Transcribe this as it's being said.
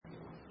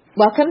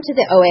Welcome to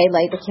the OA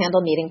Light the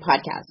Candle Meeting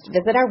podcast.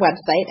 Visit our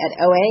website at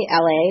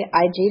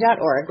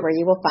oalaig.org, where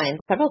you will find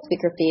several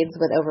speaker feeds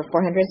with over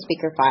 400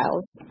 speaker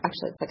files.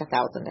 Actually, it's like 1,000,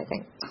 I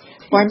think.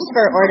 Forms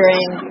for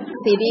ordering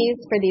CDs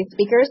for these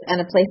speakers,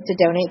 and a place to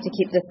donate to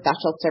keep this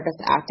special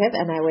service active.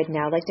 And I would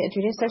now like to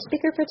introduce our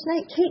speaker for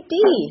tonight, Kate D.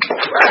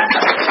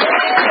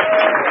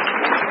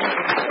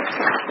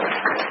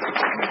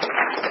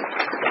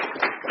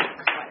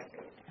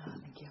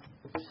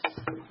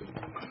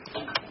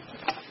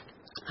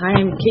 Hi,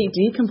 I'm Kate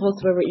D.,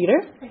 compulsive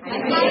overeater.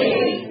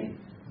 Hi.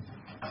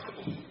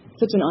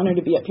 Such an honor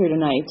to be up here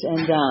tonight,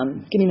 and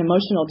getting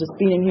emotional just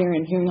being in here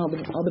and hearing all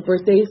the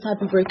birthdays.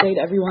 Happy birthday to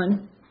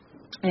everyone,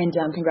 and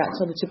congrats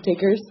to all the tip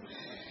takers.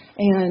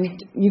 And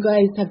you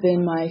guys have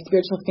been my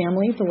spiritual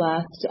family the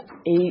last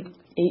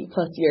eight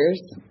plus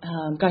years.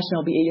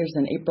 It'll be 8 years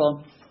in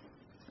April.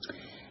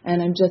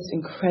 And I'm just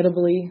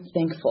incredibly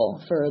thankful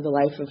for the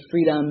life of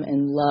freedom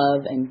and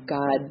love and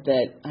God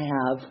that I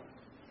have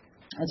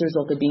as a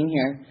result of being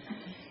here.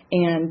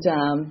 And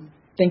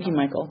thank you,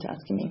 Michael, for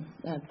asking me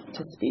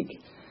to speak.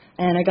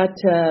 And I got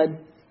to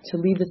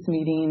lead this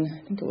meeting,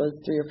 I think it was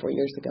 3 or 4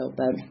 years ago,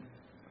 but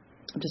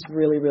I'm just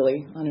really,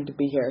 really honored to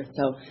be here.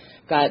 So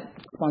got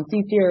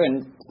sponsees here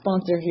and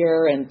sponsor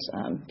here and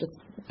just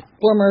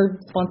former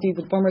sponsees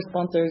and former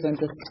sponsors, and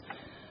just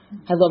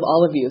I love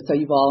all of you. So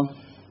you've all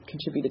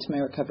contributed to my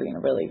recovery in a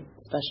really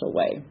special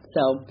way.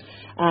 So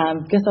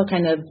guess I'll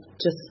kind of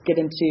just get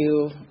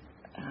into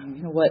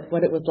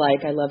what it was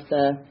like. I love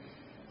the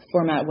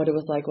format, what it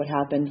was like, what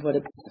happened, what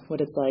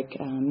it's like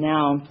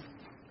now.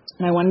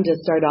 And I wanted to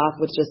start off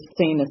with just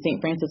saying the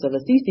St. Francis of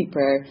Assisi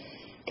prayer,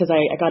 because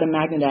I got a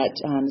magnet at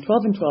the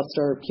 12 and 12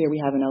 store here we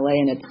have in LA,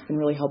 and it's been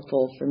really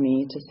helpful for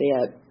me to say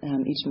it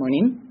each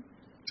morning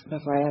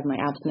before I have my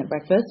abstinent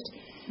breakfast.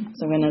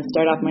 So I'm going to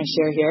start off my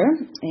share here,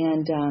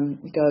 and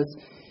it goes,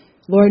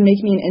 Lord, make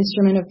me an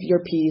instrument of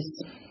your peace.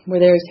 Where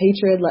there is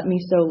hatred, let me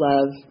sow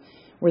love.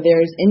 Where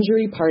there is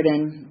injury,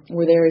 pardon.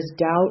 Where there is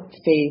doubt,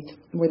 faith.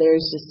 Where there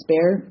is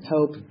despair,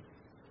 hope.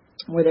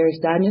 Where there is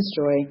sadness,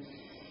 joy.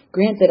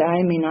 Grant that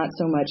I may not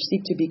so much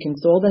seek to be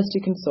consoled as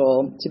to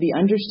console, to be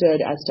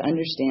understood as to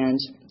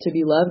understand, to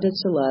be loved as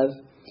to love.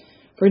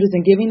 For it is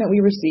in giving that we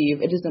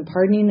receive, it is in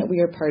pardoning that we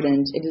are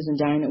pardoned, it is in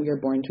dying that we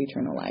are born to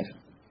eternal life.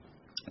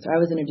 So I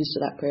was introduced to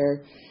that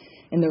prayer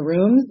in the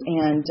rooms,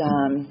 and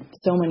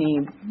so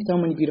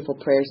many beautiful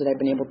prayers that I've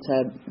been able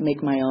to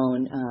make my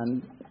own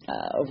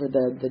over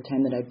the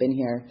time that I've been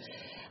here.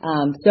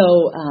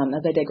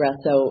 As I digress,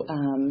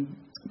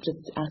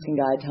 just asking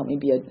God to help me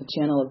be a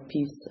channel of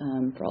peace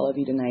for all of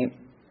you tonight.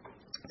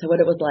 So what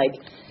it was like,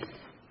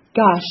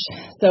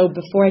 so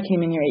before I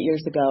came in here 8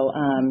 years ago,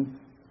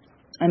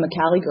 I'm a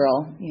Cali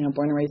girl,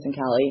 born and raised in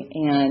Cali,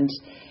 and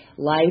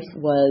life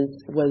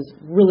was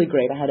really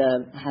great. I had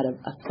a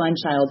fun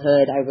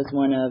childhood. I was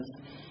one of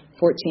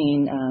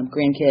 14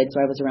 grandkids,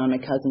 so I was around my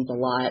cousins a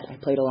lot. I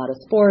played a lot of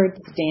sports,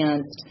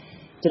 danced,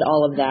 did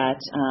all of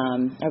that.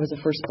 I was the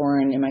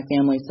firstborn in my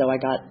family, so I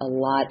got a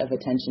lot of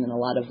attention and a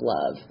lot of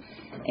love.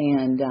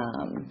 And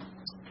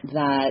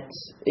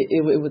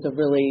it was a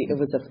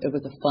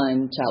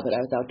fun childhood. I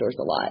was outdoors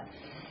a lot.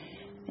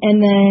 And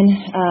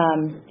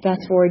then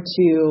fast forward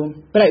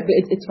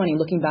it's funny,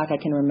 looking back, I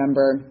can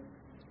remember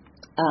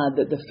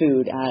the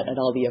food at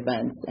all the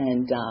events,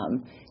 and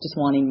just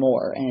wanting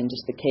more, and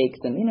just the cakes,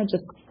 and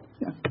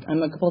I'm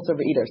a compulsive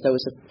overeater, so it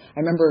was just, I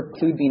remember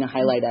food being a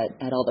highlight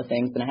at all the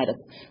things, and I had a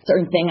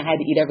certain thing I had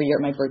to eat every year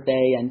at my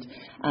birthday, and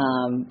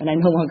I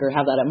no longer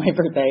have that at my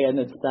birthday, and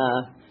it's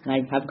and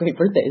I have great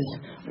birthdays.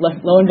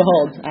 Lo and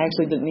behold, I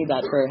actually didn't need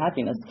that for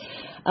happiness.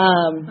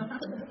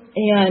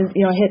 And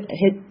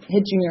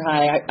hit junior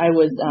high. I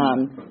was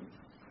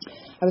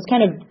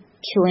kind of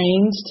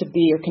trained to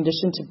be, or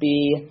conditioned to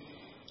be,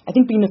 I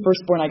think being the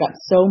firstborn, I got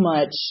so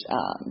much,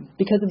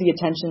 because of the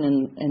attention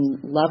and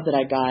love that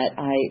I got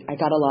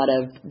a lot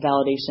of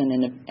validation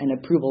and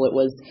approval. It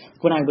was,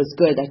 when I was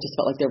good, I just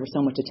felt like there was so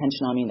much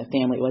attention on me in the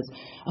family. It was,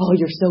 oh,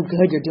 you're so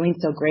good, you're doing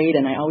so great,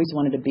 and I always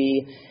wanted to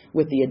be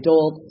with the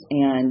adults,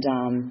 and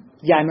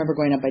I remember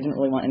growing up, I didn't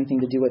really want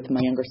anything to do with my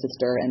younger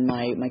sister and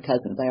my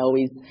cousins. I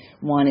always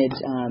wanted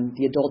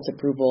the adults'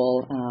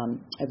 approval.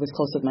 I was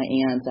close with my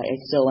aunts. I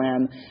still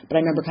am, but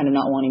I remember kind of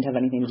not wanting to have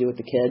anything to do with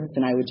the kids,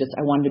 and I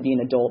wanted to be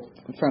an adult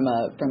from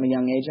a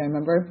young age, I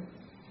remember.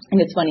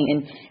 And it's funny,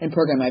 in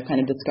program I've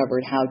kind of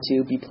discovered how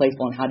to be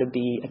playful and how to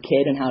be a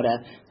kid and how to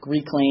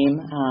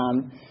reclaim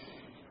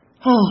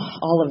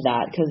all of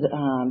that, because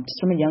just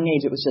from a young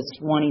age, it was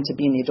just wanting to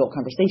be in the adult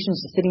conversations,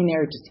 just sitting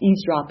there, just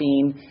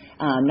eavesdropping,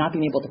 not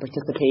being able to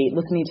participate,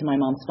 listening to my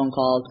mom's phone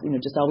calls,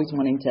 just always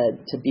wanting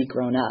to be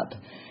grown up.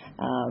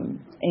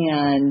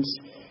 And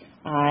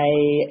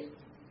I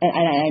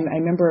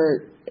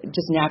remember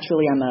just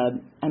naturally,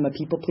 I'm a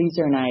people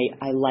pleaser, and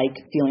I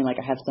like feeling like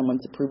I have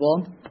someone's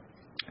approval,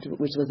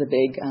 which was a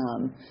big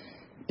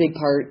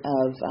part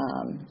of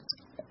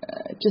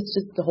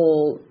just the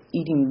whole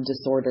eating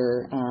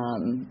disorder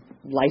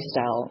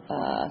lifestyle,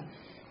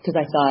 because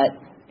I thought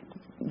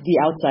the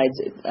outsides,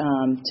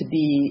 to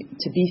be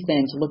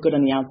thin, to look good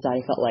on the outside,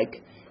 I felt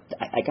like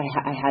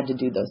I had to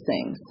do those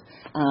things,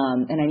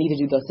 and I need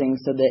to do those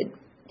things so that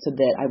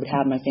I would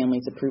have my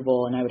family's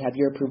approval and I would have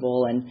your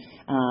approval. And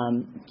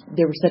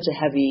there was such a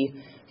heavy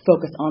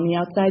focus on the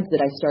outsides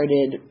that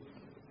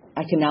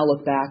I can now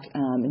look back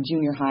in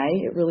junior high,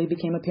 it really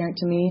became apparent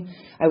to me.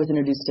 I was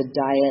introduced to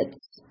diets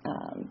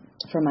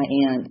from my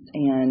aunts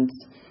and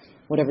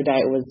whatever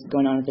diet was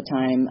going on at the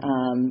time.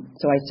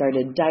 So I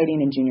started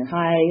dieting in junior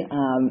high.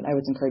 I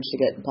was encouraged to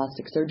get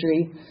plastic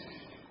surgery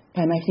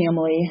by my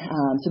family.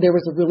 So there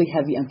was a really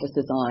heavy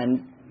emphasis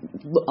on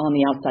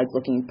the outsides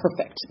looking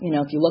perfect.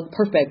 If you look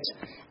perfect,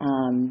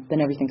 then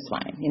everything's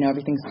fine.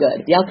 Everything's good.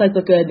 If the outsides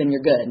look good, then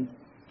you're good.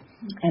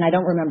 And I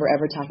don't remember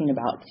ever talking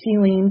about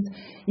feelings.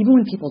 Even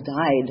when people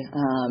died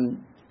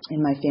in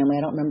my family,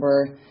 I don't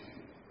remember.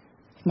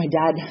 My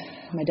dad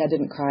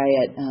didn't cry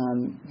at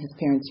his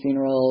parents'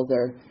 funerals,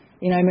 or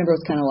I remember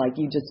it was kind of like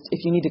if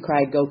you need to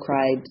cry, go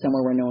cry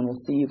somewhere where no one will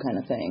see you, kind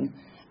of thing.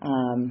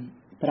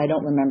 But I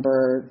don't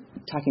remember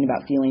talking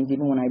about feelings.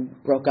 Even when I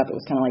broke up, it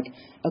was kind of like,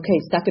 okay,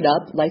 suck it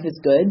up. Life is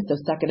good, so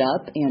suck it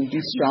up and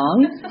be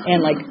strong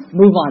and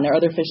move on. There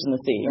are other fish in the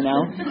sea,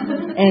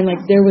 And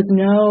there was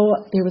no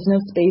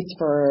space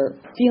for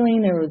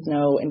feeling. There was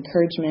no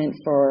encouragement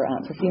for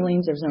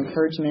feelings. There was no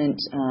encouragement.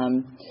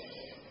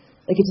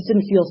 It just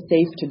didn't feel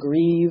safe to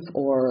grieve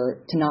or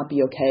to not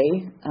be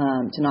okay,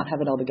 to not have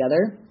it all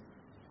together.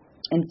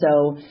 And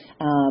so,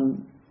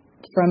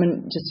 from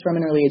an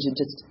early age, I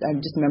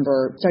just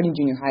remember starting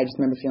junior high. I just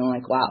remember feeling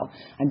like, wow,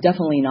 I'm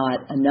definitely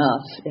not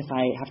enough if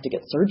I have to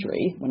get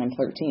surgery when I'm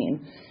 13.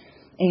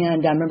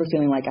 And I remember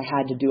feeling like I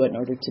had to do it in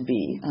order to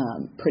be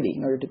pretty,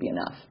 in order to be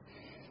enough.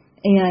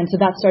 And so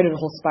that started a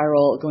whole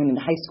spiral going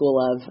into high school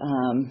of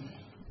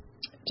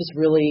just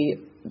really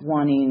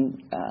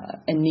wanting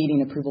and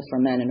needing approval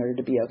from men in order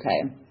to be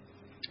okay.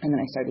 And then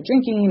I started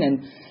drinking,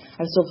 and I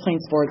was still playing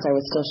sports. I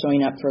was still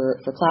showing up for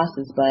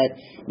classes, but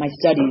my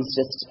studies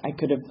I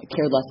could have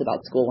cared less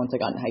about school once I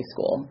got in high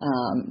school.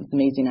 It's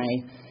amazing.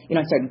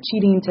 I started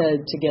cheating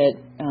to get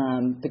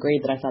the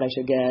grade that I thought I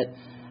should get.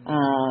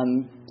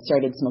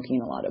 Started smoking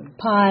a lot of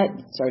pot.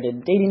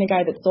 Started dating a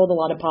guy that sold a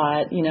lot of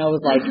pot. It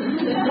was like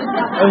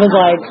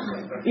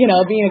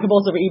being a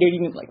compulsive eater,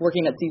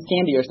 working at See's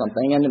Candy or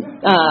something. And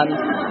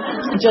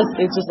it's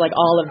just like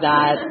all of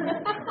that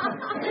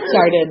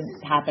started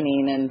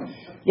happening. And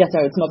yes,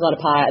 I would smoke a lot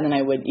of pot, and then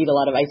I would eat a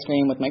lot of ice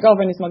cream with my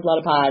girlfriend who smoked a lot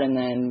of pot, and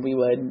then we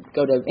would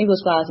go to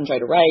English class and try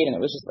to write, and it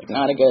was just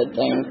not a good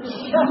thing.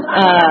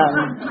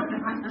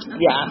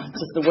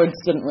 Just the words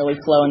didn't really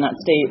flow in that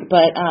state.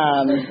 But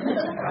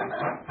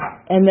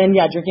and then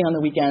drinking on the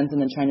weekends, and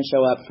then trying to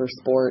show up for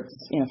sports,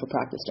 for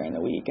practice during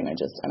the week, and I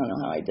don't know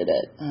how I did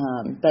it.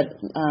 I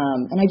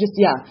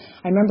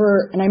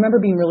remember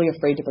being really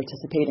afraid to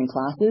participate in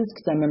classes,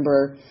 because I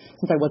remember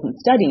since I wasn't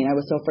studying, I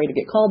was so afraid to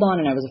get called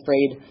on, and I was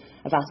afraid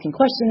of asking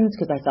questions,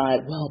 because I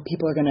thought, well,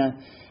 people are gonna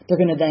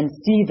then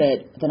see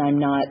that I'm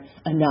not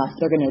enough.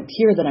 They're gonna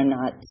hear that I'm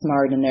not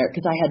smart, and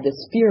because I had this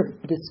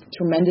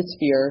tremendous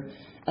fear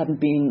of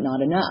being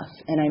not enough.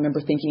 And I remember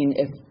thinking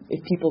if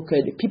people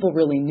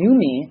really knew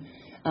me,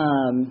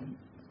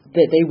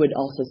 that they would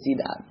also see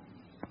that.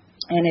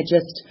 And I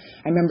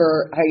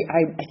remember,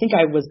 I think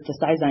I was the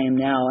size I am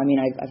now. I mean,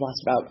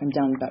 I'm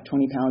down about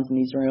 20 pounds in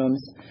these rooms.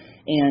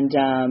 And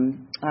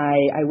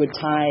I would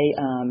tie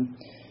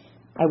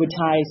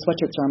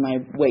sweatshirts around my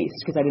waist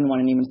because I didn't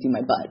want anyone to see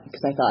my butt,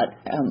 because I thought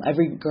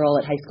every girl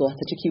at high school has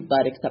such a cute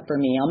butt except for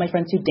me. All my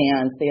friends who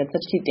danced, they had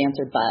such cute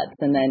dancer butts.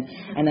 And then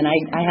I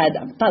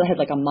thought I had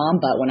a mom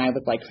butt when I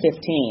was 15,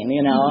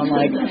 I'm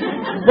like,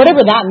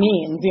 whatever that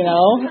means,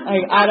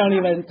 I don't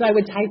even. So I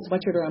would tie a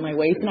sweatshirt around my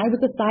waist, and I was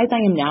the size I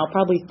am now,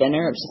 probably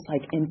thinner. It was just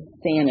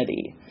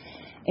insanity.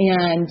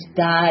 And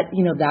that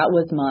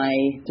was my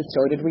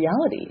distorted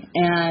reality.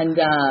 And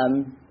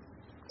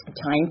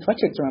tying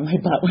sweatshirts around my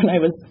butt when I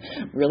was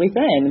really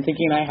thin and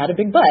thinking I had a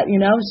big butt, it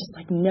was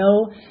just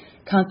no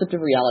concept of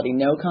reality,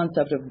 no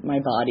concept of my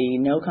body,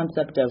 no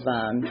concept of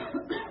how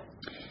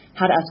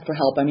to ask for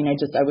help. I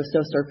was so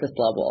surface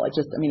level. It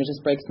just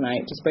breaks my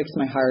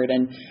heart.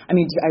 And I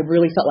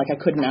really felt like I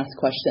couldn't ask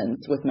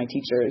questions with my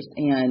teachers,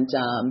 and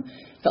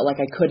felt like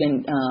I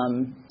couldn't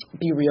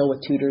be real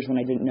with tutors when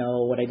I didn't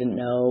know what I didn't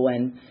know.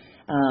 And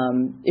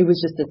it was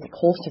just this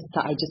whole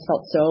facade. I just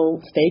felt so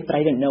fake, but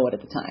I didn't know it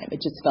at the time.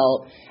 It just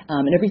felt,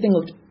 and everything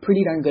looked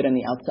pretty darn good on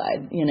the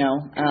outside,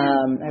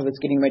 I was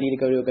getting ready to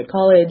go to a good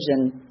college,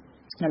 and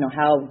I don't know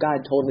how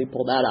God totally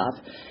pulled that off.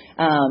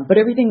 But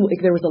everything,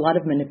 there was a lot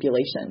of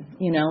manipulation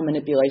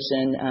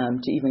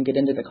to even get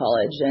into the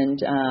college.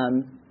 And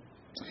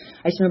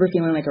I just remember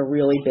feeling like a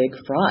really big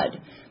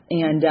fraud.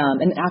 And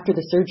after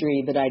the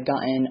surgery that I'd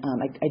gotten,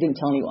 I didn't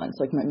tell anyone.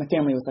 So my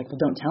family was like, well,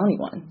 don't tell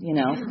anyone,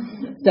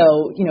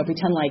 So,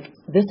 pretend like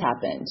this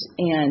happened.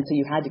 And so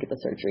you had to get the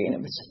surgery, and it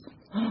was just,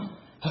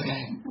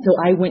 okay. So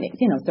I went,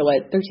 so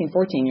at 13,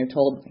 14, you're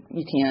told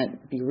you can't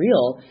be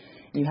real.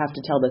 You have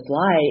to tell this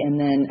lie. And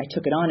then I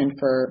took it on, and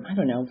for,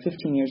 15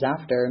 years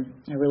after,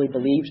 I really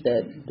believed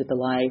that the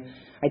lie,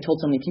 I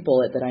told so many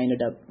people that I ended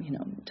up,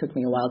 took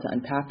me a while to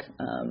unpack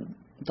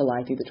the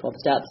lie through the 12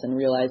 steps and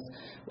realized,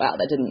 wow,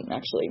 that didn't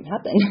actually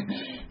happen.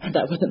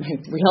 That wasn't my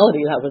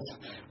reality. That was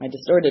my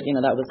distorted,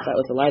 that was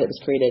the lie that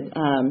was created.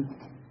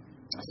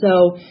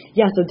 So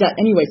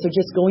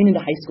just going into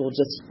high school,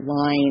 just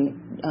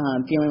lying,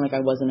 feeling like I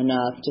wasn't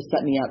enough, just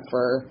set me up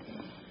for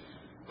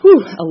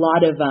a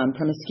lot of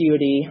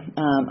promiscuity.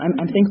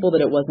 I'm thankful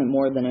that it wasn't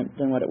more than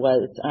what it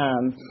was,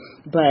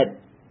 but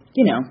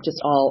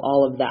just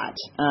all of that.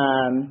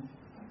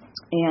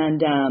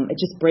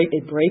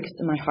 It breaks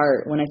my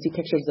heart when I see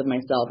pictures of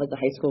myself as a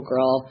high school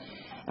girl,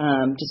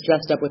 just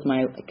dressed up with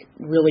my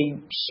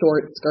really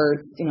short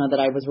skirts, that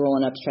I was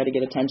rolling up to try to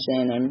get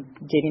attention, and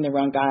dating the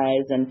wrong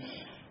guys, and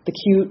the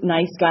cute,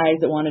 nice guys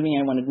that wanted me,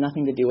 I wanted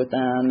nothing to do with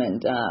them,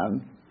 and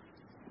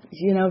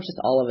just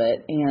all of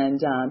it, and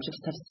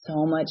just have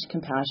so much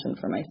compassion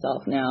for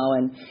myself now,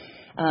 and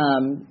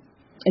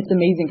it's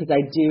amazing because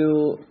I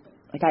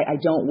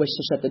don't wish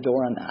to shut the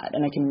door on that,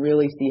 and I can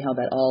really see how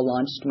that all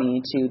launched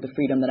me to the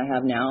freedom that I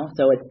have now.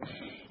 So it's,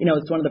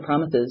 it's one of the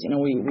promises,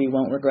 we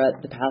won't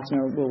regret the past,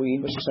 nor will we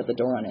wish to shut the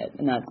door on it,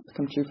 and that's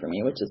come true for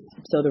me, which is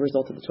so the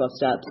result of the 12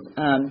 steps.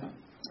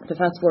 To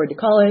fast forward to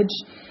college,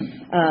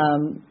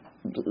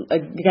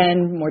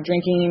 again, more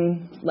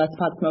drinking, less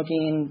pot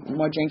smoking,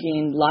 more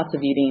drinking, lots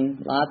of eating,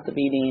 lots of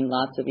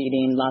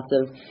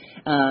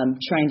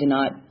trying to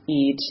not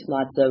eat,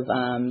 lots of,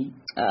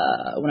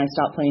 when I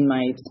stopped playing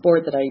my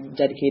sport that I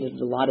dedicated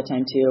a lot of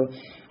time to,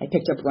 I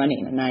picked up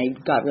running, and I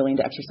got really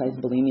into exercise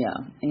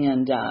bulimia,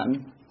 and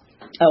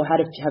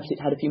had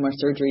a few more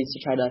surgeries to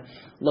try to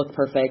look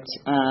perfect.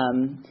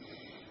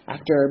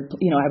 After,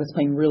 I was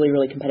playing really,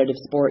 really competitive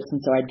sports,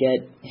 and so I'd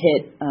get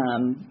hit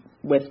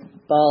with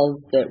balls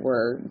that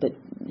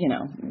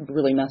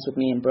really messed with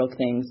me and broke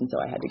things, and so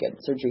I had to get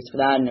surgeries for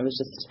that, and it was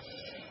just,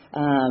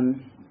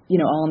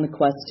 all in the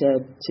quest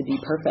to be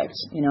perfect.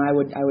 I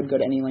would go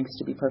to any lengths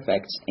to be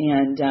perfect,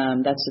 and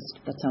that's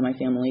how my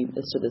family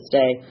is to this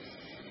day.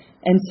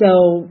 And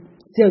so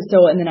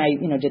and then I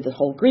did the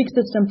whole Greek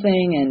system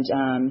thing, and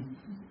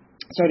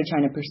started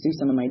trying to pursue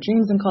some of my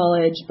dreams in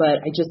college, but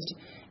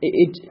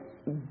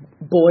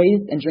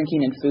boys and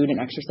drinking and food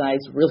and exercise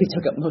really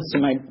took up most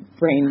of my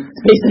brain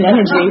space and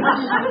energy,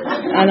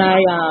 and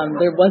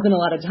there wasn't a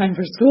lot of time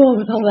for school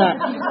with all that.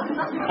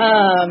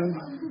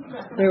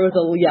 There was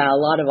a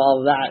lot of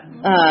all of that.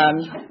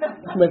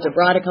 Lived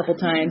abroad a couple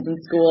times in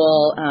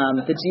school.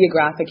 The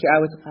geographic here, I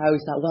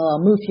always thought, well,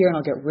 I'll move here and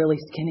I'll get really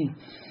skinny.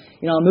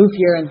 I'll move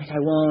here and I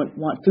won't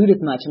want food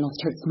as much, and I'll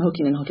start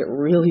smoking and I'll get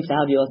really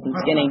fabulous and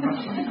skinny.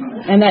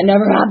 And that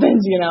never happened,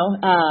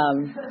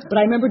 But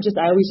I remember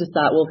I always just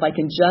thought, well, if I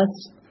can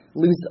just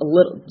lose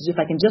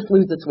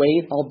this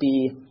weight, I'll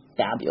be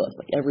fabulous.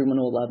 Like, everyone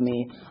will love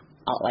me.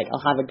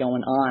 I'll have it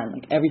going on.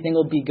 Like, everything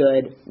will be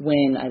good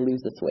when I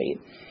lose this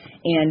weight.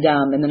 And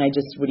then I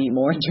just would eat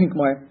more and drink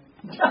more.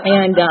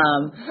 And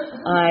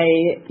I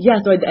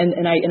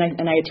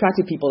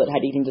attracted people that had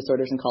eating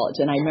disorders in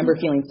college, and I remember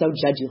feeling so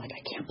judgy, like,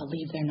 I can't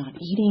believe they're not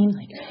eating,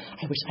 like,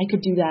 I wish I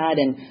could do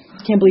that, and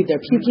can't believe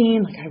they're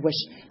puking, like, I wish,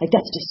 like,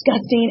 that's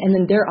disgusting. And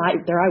then there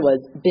I was,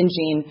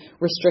 binging,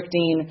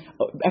 restricting,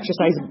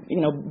 exercise,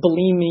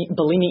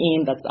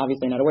 bulimiing, that's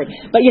obviously not a word,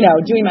 but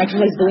doing my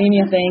exercise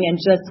bulimia thing,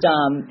 and just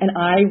and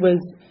I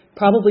was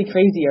probably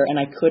crazier, and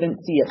I couldn't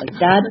see it. Like,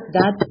 that's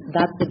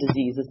the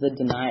disease, is the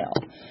denial.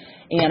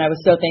 And I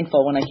was so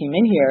thankful when I came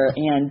in here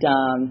and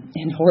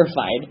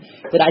horrified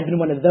that I'd been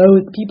one of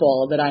those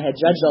people that I had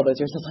judged all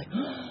those years. I was like,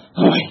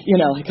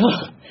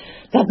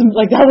 that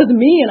was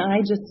me. And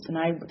I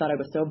thought I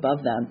was so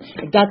above them.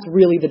 Like, that's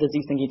really the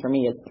disease thinking for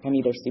me, is I'm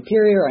either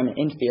superior or I'm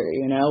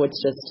inferior,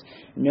 It's just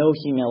no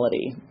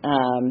humility.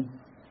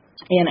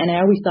 And I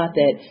always thought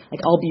that,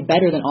 like, I'll be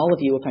better than all of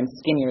you if I'm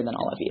skinnier than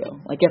all of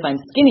you. Like, if I'm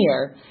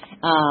skinnier,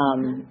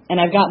 and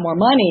I've got more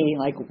money,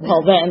 like,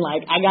 well then,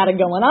 like, I got it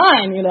going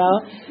on,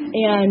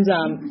 And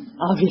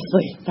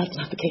obviously that's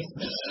not the case.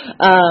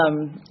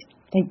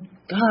 Thank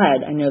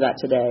God I know that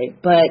today.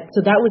 But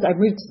so that was, I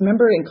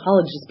remember in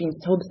college just being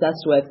so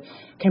obsessed with,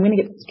 okay, I'm going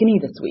to get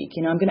skinny this week.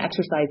 I'm going to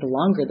exercise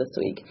longer this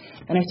week.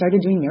 And I started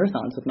doing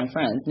marathons with my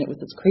friends. And it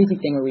was this crazy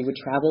thing where we would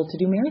travel to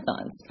do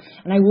marathons.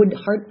 And I'd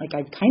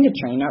kind of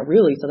train, not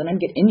really. So then I'd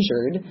get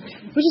injured,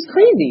 which is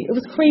crazy. It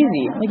was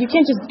crazy. Like, you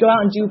can't just go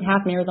out and do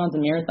half marathons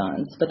and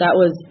marathons. But that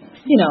was,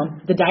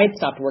 the diet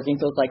stopped working.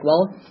 So it's like,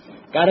 well,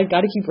 gotta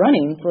keep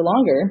running for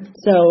longer.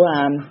 So,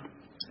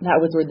 that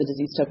was where the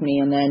disease took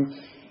me. And then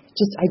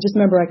I just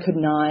remember I could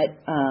not,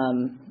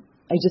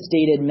 I just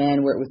dated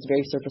men where it was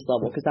very surface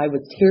level, because I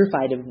was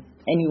terrified of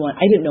anyone.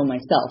 I didn't know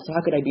myself, so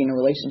how could I be in a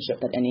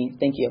relationship that any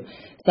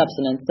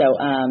substance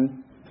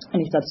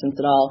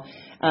at all.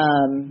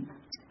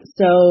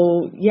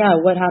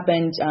 What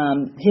happened,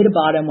 hit a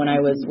bottom when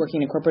I was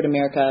working in corporate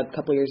America a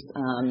couple years, 2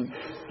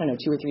 or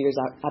 3 years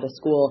out of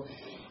school.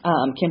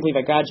 Can't believe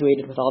I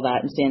graduated with all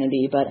that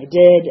insanity, but I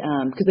did,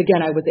 because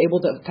again, I was able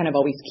to kind of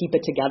always keep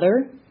it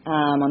together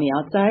on the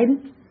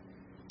outside.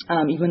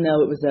 Even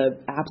though it was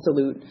an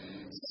absolute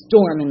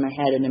storm in my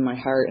head and in my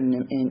heart and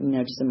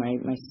just in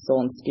my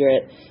soul and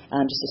spirit,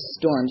 just a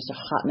storm, just a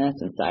hot mess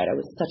inside. I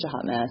was such a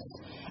hot mess.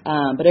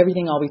 But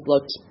everything always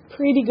looked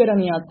pretty good on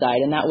the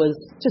outside, and that was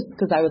just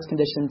because I was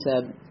conditioned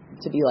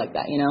to be like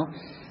that,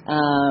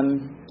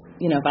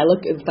 if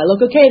I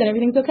look okay, then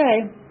everything's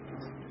okay.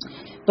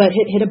 But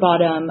hit a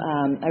bottom.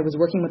 I was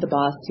working with a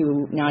boss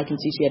who now I can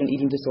see she had an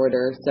eating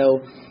disorder.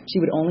 So she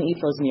would only eat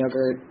frozen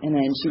yogurt, and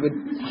then she would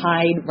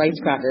hide rice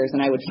crackers,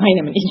 and I would find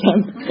them and eat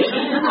them.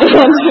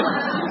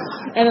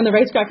 and then the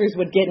rice crackers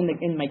would get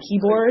in my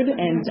keyboard,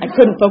 and I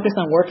couldn't focus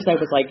on work because I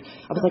was like,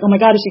 oh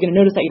my God, is she going to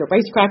notice I eat her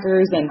rice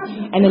crackers? And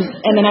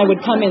then I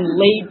would come in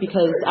late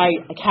because I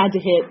had to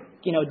hit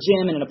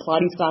gym and in a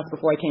Pilates class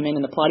before I came in,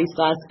 and the Pilates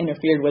class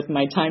interfered with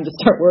my time to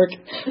start work.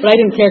 But I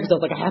didn't care because I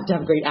was like, I have to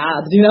have great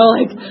abs,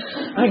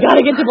 I got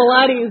to get to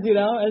Pilates,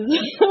 And,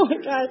 oh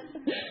my God.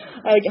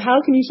 Like,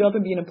 how can you show up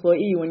and be an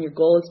employee when your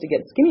goal is to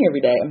get skinny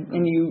every day?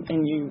 And you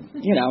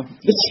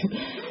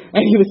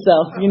anyway,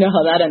 so you know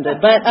how that ended.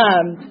 But,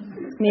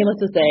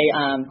 needless to say,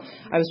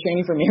 I was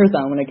training for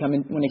marathon when I came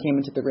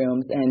into the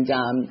rooms, and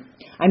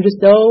I'm just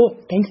so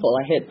thankful.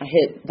 I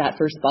hit that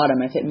first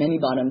bottom. I've hit many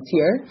bottoms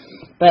here,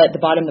 but the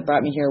bottom that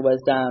brought me here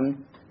was,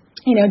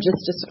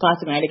 just a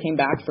classic night. I came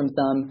back from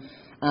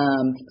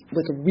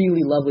with a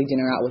really lovely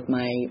dinner out with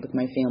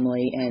my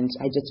family, and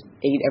I just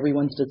ate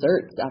everyone's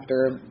desserts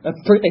after a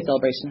birthday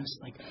celebration. I was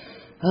just like,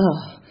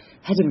 oh.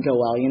 That didn't go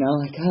well,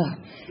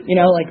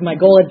 my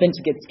goal had been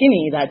to get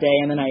skinny that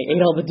day, and then I ate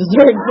all the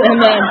desserts,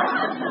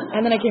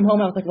 and then I came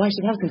home, I was like, well, I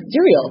should have some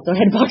cereal, so I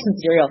had a box of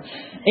cereal,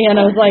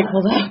 and I was like,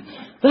 well,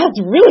 that's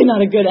really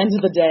not a good end of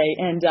the day,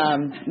 and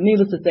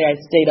needless to say, I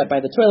stayed up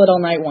by the toilet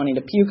all night wanting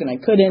to puke, and I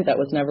couldn't. That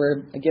was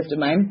never a gift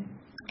of mine,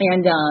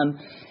 and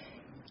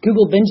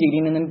Googled binge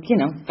eating, and then,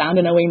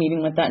 found an OA meeting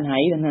with that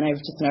night, and then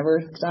I've just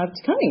never stopped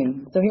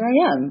coming, so here I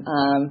am,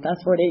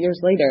 fast forward 8 years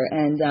later,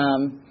 and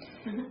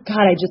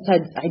God, I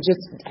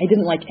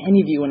didn't like any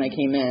of you when I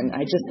came in.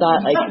 I just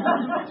thought,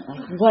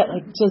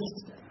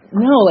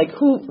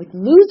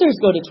 losers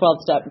go to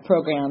 12-step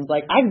programs.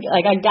 I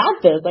got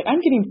this.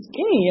 I'm getting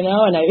skinny,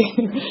 and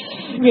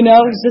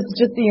it's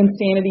just the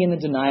insanity and the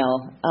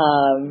denial.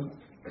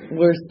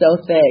 Were so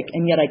thick,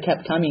 and yet I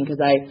kept coming because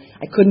I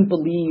couldn't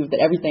believe that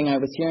everything I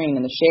was hearing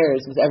in the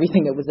shares was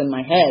everything that was in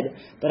my head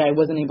that I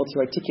wasn't able to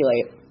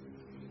articulate.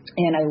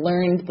 And I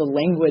learned the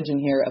language in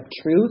here of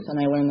truth, and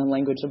I learned the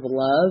language of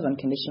love,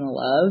 unconditional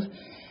love,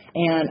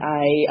 and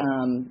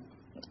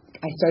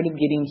I started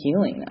getting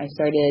healing. I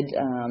started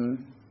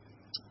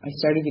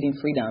getting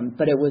freedom,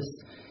 but it was,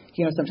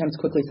 sometimes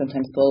quickly,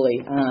 sometimes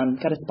slowly.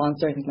 Got a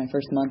sponsor, I think my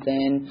first month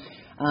in.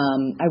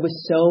 I was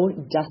so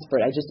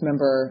desperate. I just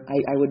remember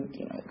I would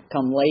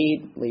come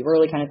late, leave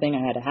early kind of thing.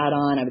 I had a hat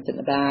on. I would sit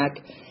in the back.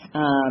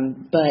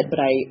 But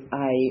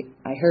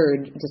I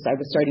heard I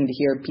was starting to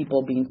hear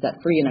people being set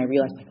free, and I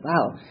realized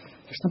wow,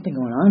 there's something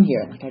going on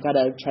here. I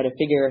gotta try to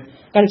figure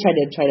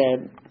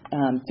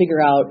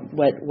out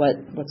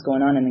what's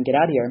going on and then get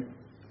out of here.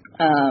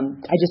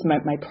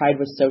 My pride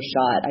was so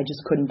shot. I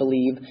just couldn't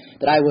believe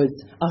that I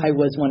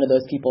was one of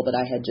those people that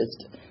I had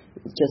just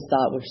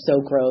thought were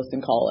so gross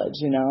in college,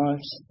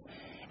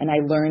 And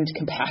I learned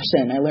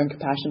compassion. I learned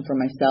compassion for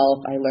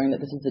myself. I learned that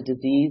this is a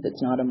disease.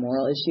 It's not a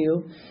moral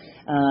issue.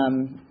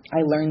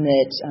 I learned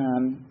that,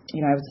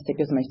 I was as sick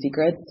as my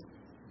secrets.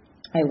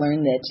 I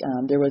learned that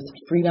there was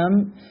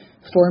freedom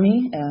for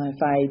me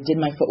if I did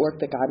my footwork,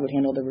 that God would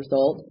handle the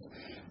results.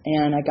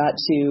 And I got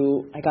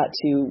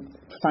to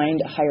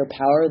find a higher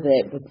power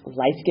that was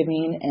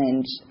life-giving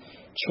and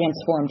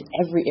transformed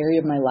every area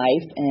of my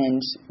life,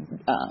 and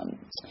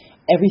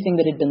everything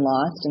that had been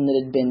lost and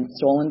that had been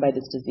stolen by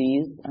this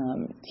disease,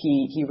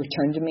 he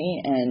returned to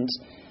me and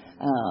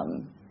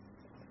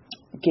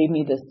gave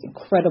me this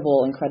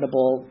incredible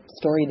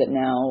story that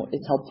now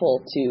is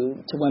helpful to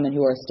women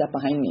who are a step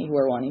behind me, who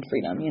are wanting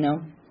freedom,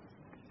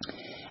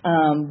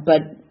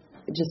 But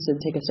just to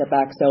take a step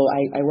back, so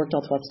I worked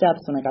all 12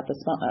 steps, and I got the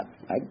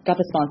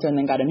sponsor, and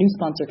then got a new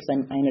sponsor because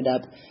I ended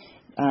up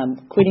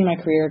quitting my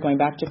career, going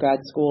back to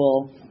grad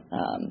school,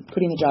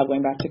 quitting the job,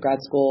 going back to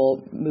grad school,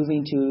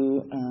 moving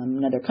to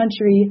another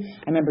country.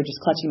 I remember just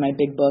clutching my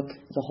big book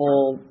the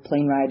whole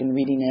plane ride and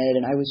reading it,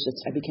 and I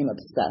became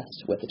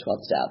obsessed with the 12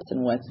 steps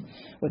and with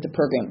the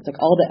program. It's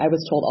I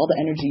was told all the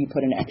energy you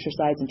put into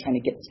exercise and trying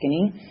to get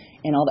skinny,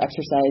 and all the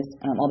exercise,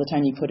 all the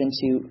time you put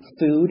into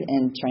food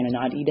and trying to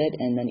not eat it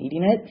and then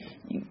eating it,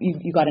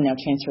 you got to now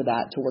transfer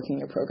that to working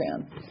your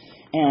program.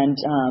 And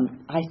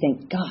I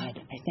thank God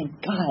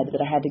that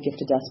I had the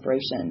gift of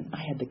desperation. I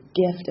had the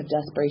gift of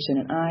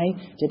desperation, and I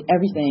did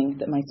everything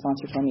that my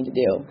sponsor told me to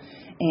do.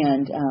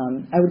 And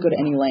I would go to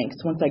any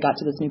lengths. Once I got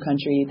to this new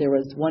country, there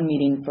was one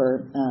meeting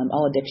for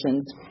all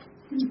addictions.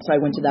 So I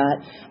went to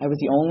that. I was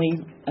the only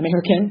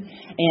American,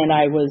 and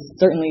I was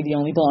certainly the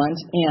only blonde,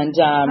 and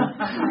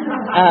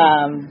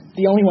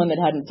the only one that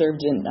hadn't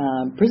served in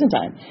prison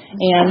time.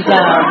 And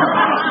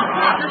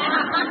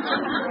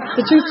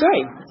it's a true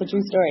story.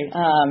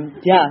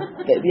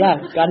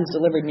 God has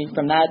delivered me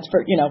from that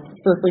for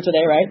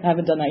today, right? I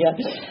haven't done that yet.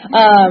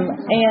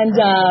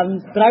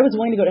 But I was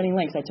willing to go to any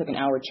lengths. I took an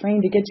hour train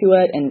to get to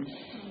it, and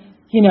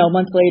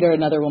months later,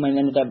 another woman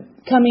ended up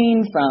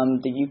coming from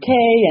the UK,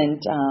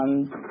 and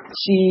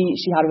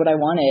she had what I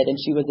wanted, and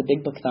she was a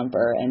big book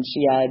thumper, and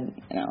she had,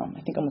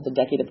 I think almost a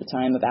decade at the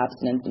time of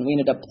abstinence, and we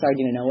ended up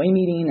starting an OA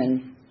meeting,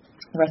 and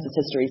the rest is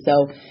history.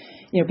 So,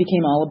 it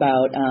became all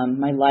about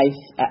my life.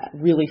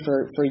 Really,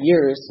 for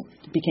years,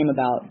 became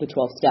about the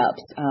 12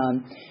 steps.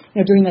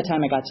 During that time,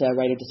 I got to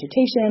write a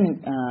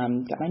dissertation,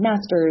 got my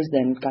master's,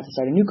 then got to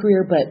start a new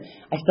career. But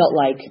I felt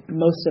like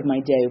most of my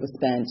day was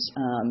spent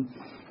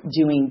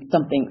doing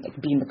something, like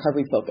being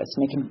recovery focused,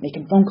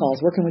 making phone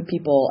calls, working with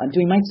people,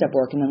 doing mind step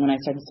work, and then when I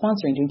started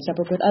sponsoring, doing step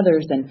work with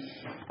others, and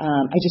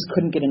I just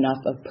couldn't get enough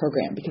of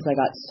program because I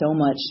got so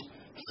much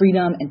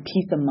freedom and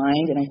peace of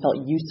mind, and I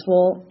felt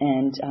useful,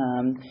 and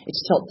it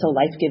just felt so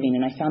life-giving.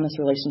 And I found this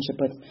relationship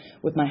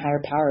with my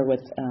higher power,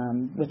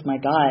 with my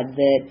God,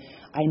 that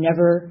I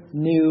never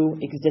knew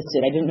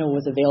existed. I didn't know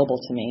was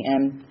available to me.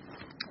 And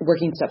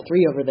working step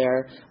 3 over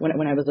there,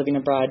 when I was living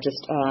abroad,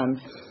 just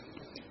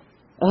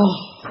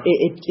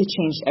it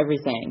changed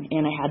everything.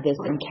 And I had this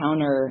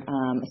encounter,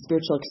 a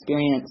spiritual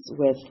experience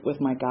with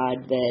my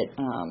God that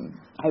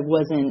I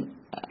wasn't.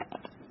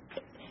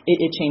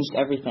 It changed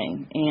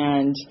everything.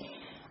 And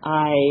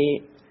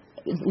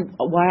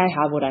why I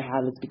have what I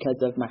have is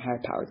because of my higher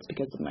power. It's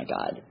because of my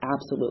God.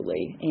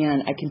 Absolutely.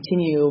 And I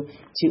continue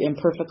to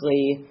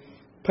imperfectly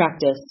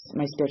practice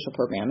my spiritual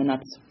program. And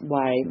that's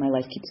why my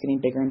life keeps getting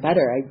bigger and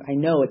better. I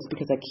know it's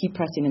because I keep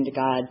pressing into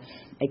God.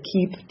 I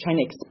keep trying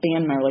to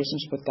expand my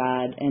relationship with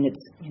God. And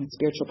it's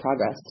spiritual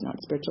progress, not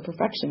spiritual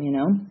perfection,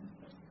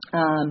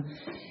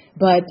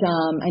 But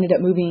I ended up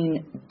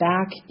moving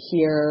back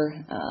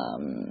here.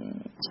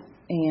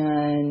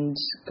 And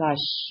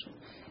gosh,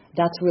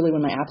 that's really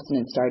when my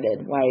abstinence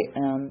started.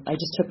 I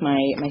just took my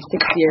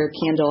 6-year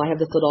candle. I have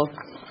this little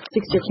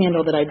 6-year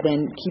candle that I've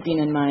been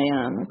keeping in my,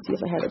 let's see if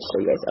I have it to show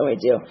you guys. Oh, I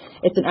do.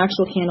 It's an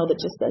actual candle that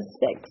just says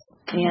 6.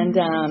 And,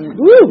 so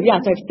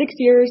I have 6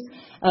 years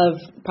of,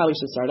 probably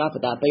should start off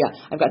with that, but yeah,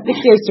 I've got 6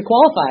 years to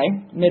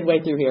qualify midway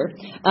through here.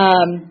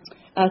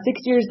 6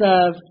 years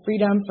of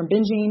freedom from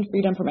binging,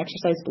 freedom from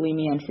exercise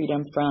bulimia, and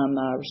freedom from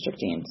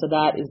restricting. So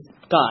that is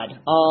God.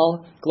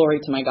 All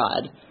glory to my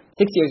God.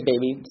 6 years,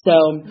 baby. So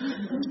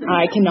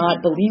I cannot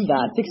believe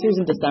that. 6 years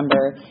in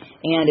December,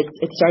 and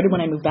it started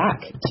when I moved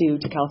back to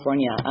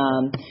California.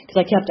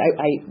 Because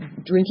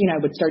drinking.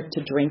 I would start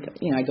to drink.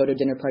 I go to a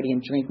dinner party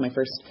and drink my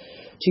first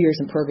 2 years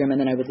in program,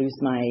 and then I would lose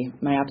my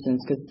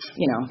abstinence because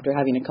after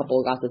having a couple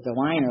of glasses of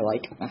wine or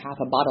like a half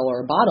a bottle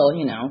or a bottle,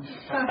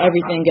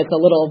 everything gets a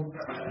little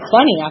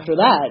funny after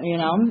that.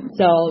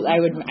 So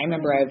I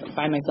remember I would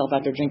find myself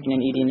after drinking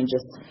and eating and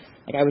just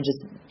I would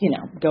just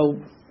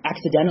go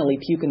accidentally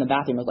puke in the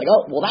bathroom. I was like,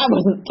 oh, well, that's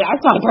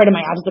not a part of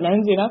my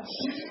abstinence,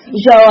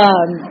 So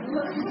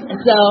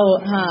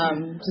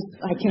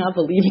I cannot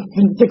believe it's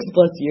been 6+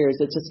 years.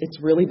 It's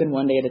really been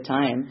one day at a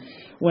time.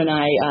 When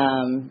I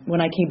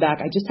came back,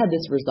 I just had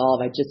this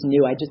resolve. I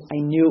knew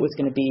it was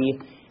going to be.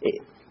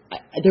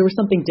 There was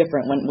something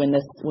different when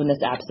this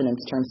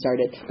abstinence term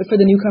started. But for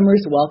the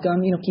newcomers,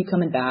 welcome. Keep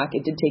coming back.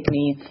 It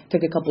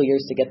took a couple of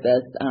years to get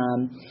this.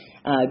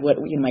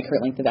 My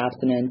current length of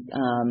abstinence.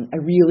 I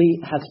really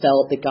have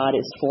felt that God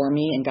is for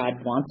me, and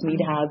God wants me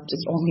to have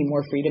just only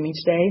more freedom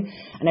each day.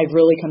 And I've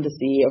really come to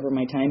see over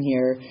my time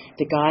here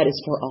that God is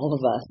for all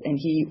of us, and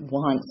He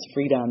wants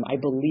freedom. I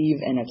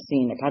believe and have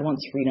seen that God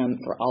wants freedom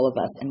for all of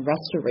us, and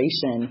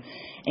restoration,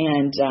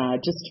 and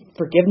just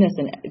forgiveness,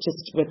 and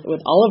just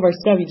with all of our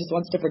stuff, He just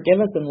wants to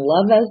forgive us and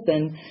love us,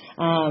 and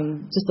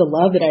just the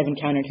love that I've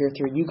encountered here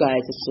through you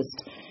guys. It's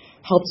just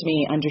helped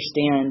me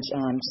understand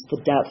just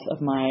the depth of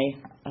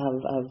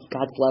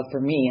God's love for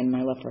me and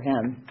my love for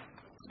Him.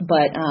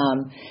 But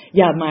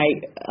my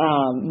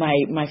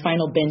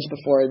final binge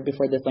before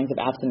this length of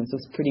abstinence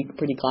was pretty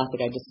classic.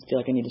 I just feel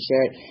like I need to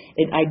share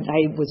it.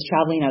 I was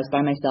traveling. I was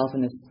by myself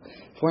in this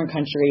foreign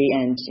country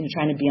and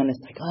trying to be on this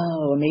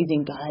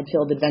amazing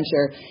God-filled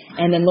adventure.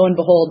 And then lo and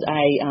behold, I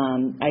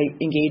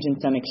engage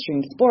in some extreme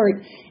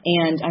sport,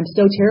 and I'm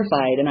so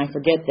terrified, and I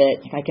forget that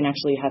I can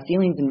actually have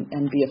feelings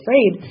and be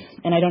afraid,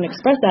 and I don't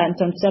express that. And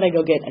so instead I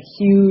go get a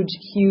huge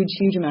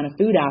amount of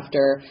food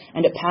after,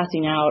 end up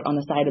passing out on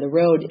the side of the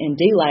road in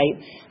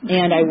daylight,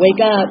 and I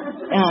wake up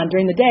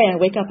during the day, and I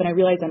wake up and I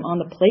realize I'm on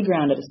the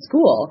playground at a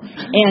school,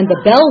 and the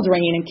bell's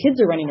ringing and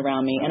kids are running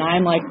around me, and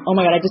I'm like, oh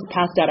my God, I just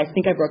passed out. I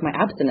think I broke my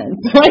abstinence.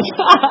 So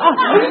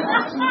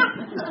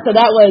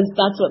that's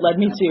what led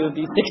me to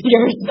these 6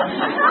 years.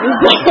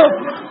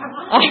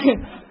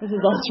 This is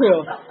all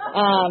true.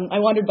 I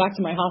wandered back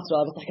to my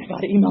hostel. I was like, I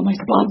got to email my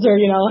sponsor,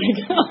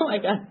 oh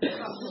my God.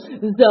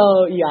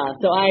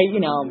 So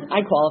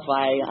I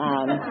qualify.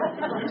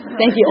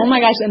 Thank you. Oh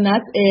my gosh. And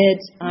that's it.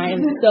 I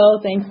am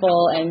so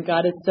thankful, and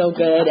God is so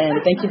good,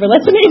 and thank you for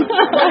listening.